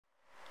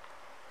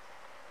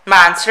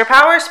Monster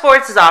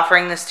Powersports is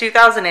offering this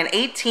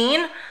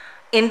 2018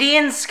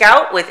 Indian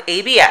Scout with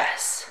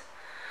ABS.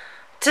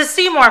 To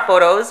see more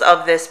photos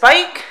of this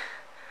bike,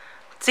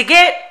 to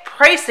get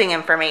pricing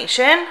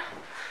information,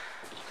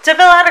 to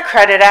fill out a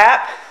credit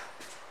app,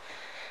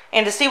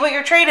 and to see what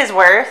your trade is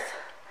worth,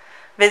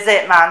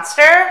 visit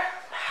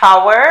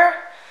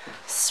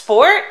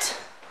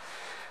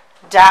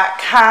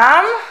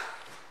monsterpowersport.com.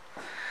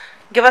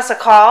 Give us a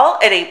call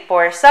at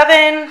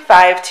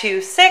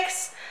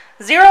 847-526-0500,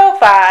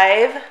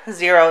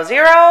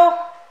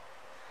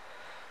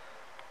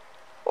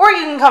 or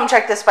you can come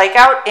check this bike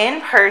out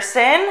in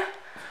person.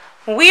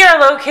 We are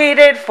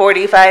located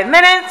 45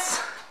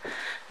 minutes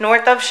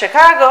north of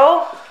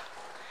Chicago,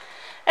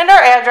 and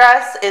our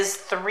address is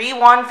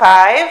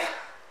 315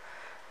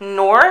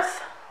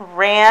 North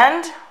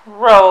Rand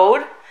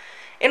Road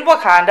in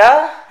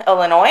Wauconda,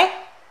 Illinois.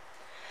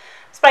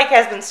 This bike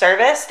has been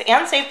serviced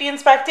and safety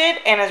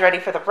inspected and is ready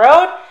for the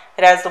road.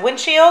 It has the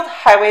windshield,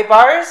 highway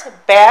bars,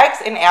 bags,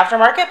 and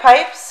aftermarket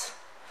pipes.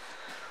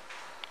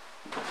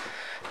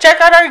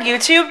 Check out our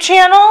YouTube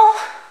channel.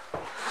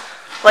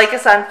 Like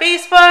us on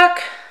Facebook.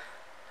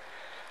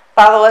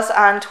 Follow us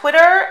on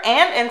Twitter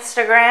and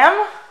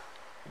Instagram.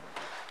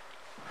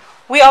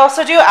 We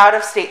also do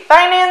out-of-state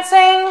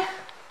financing.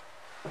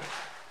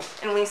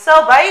 And we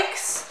sell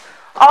bikes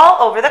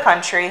all over the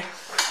country.